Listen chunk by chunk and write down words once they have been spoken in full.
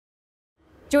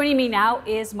Joining me now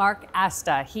is Mark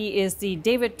Asta. He is the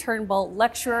David Turnbull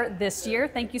Lecturer this year.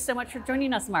 Thank you so much for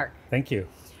joining us, Mark. Thank you.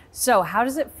 So how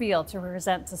does it feel to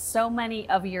present to so many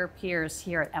of your peers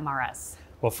here at MRS?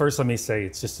 Well, first let me say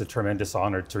it's just a tremendous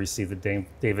honor to receive the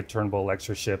David Turnbull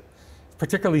Lectureship,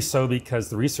 particularly so because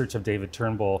the research of David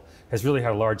Turnbull has really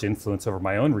had a large influence over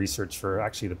my own research for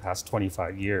actually the past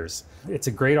 25 years. It's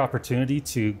a great opportunity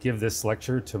to give this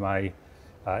lecture to my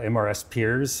MRS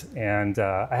peers, and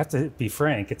I have to be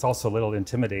frank, it's also a little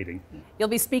intimidating. You'll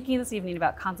be speaking this evening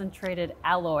about concentrated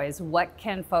alloys. What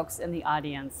can folks in the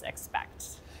audience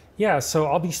expect? Yeah, so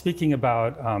I'll be speaking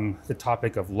about the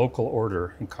topic of local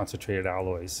order in concentrated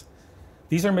alloys.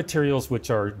 These are materials which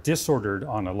are disordered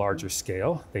on a larger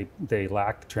scale. They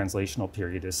lack translational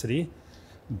periodicity,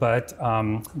 but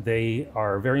they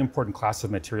are a very important class of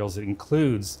materials that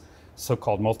includes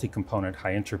so-called multi-component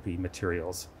high entropy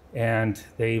materials. And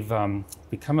they've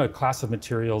become a class of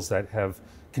materials that have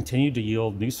continued to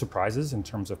yield new surprises in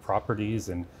terms of properties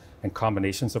and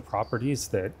combinations of properties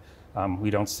that we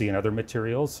don't see in other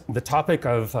materials. The topic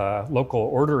of local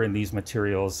order in these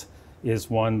materials is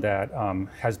one that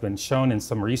has been shown in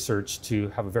some research to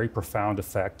have a very profound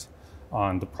effect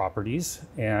on the properties.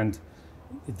 And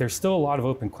there's still a lot of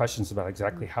open questions about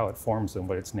exactly how it forms and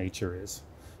what its nature is.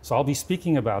 So I'll be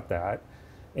speaking about that.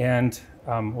 And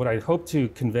what I hope to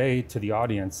convey to the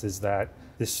audience is that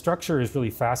this structure is really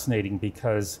fascinating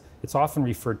because it's often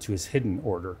referred to as hidden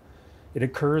order. It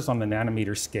occurs on the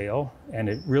nanometer scale, and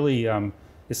it really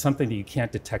is something that you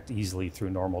can't detect easily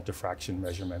through normal diffraction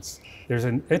measurements. There's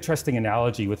an interesting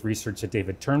analogy with research that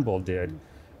David Turnbull did,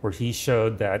 where he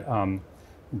showed that,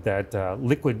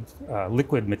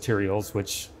 liquid materials,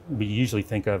 which we usually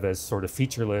think of as sort of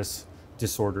featureless,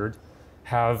 disordered,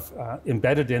 have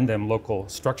embedded in them local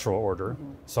structural order.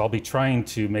 So I'll be trying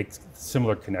to make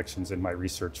similar connections in my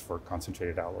research for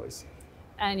concentrated alloys.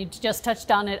 And you just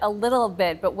touched on it a little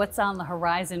bit, but what's on the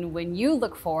horizon when you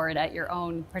look forward at your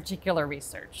own particular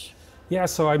research? Yeah,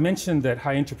 so I mentioned that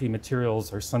high entropy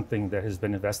materials are something that has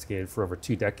been investigated for over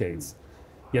 2 decades,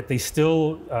 yet they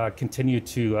still continue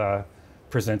to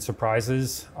present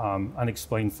surprises,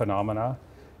 unexplained phenomena,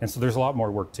 and so there's a lot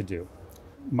more work to do.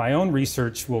 My own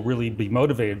research will really be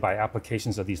motivated by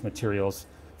applications of these materials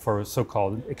for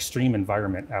so-called extreme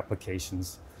environment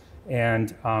applications.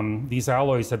 And these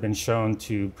alloys have been shown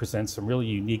to present some really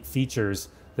unique features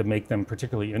that make them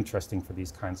particularly interesting for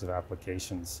these kinds of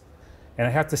applications. And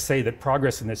I have to say that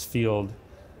progress in this field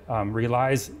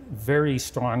relies very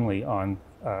strongly on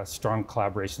strong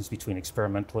collaborations between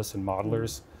experimentalists and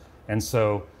modelers. And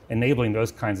so enabling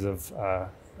those kinds of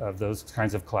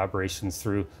collaborations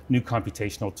through new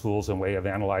computational tools and way of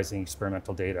analyzing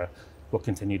experimental data will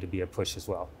continue to be a push as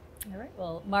well. All right,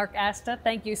 well, Mark Asta,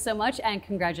 thank you so much and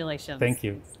congratulations. Thank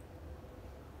you.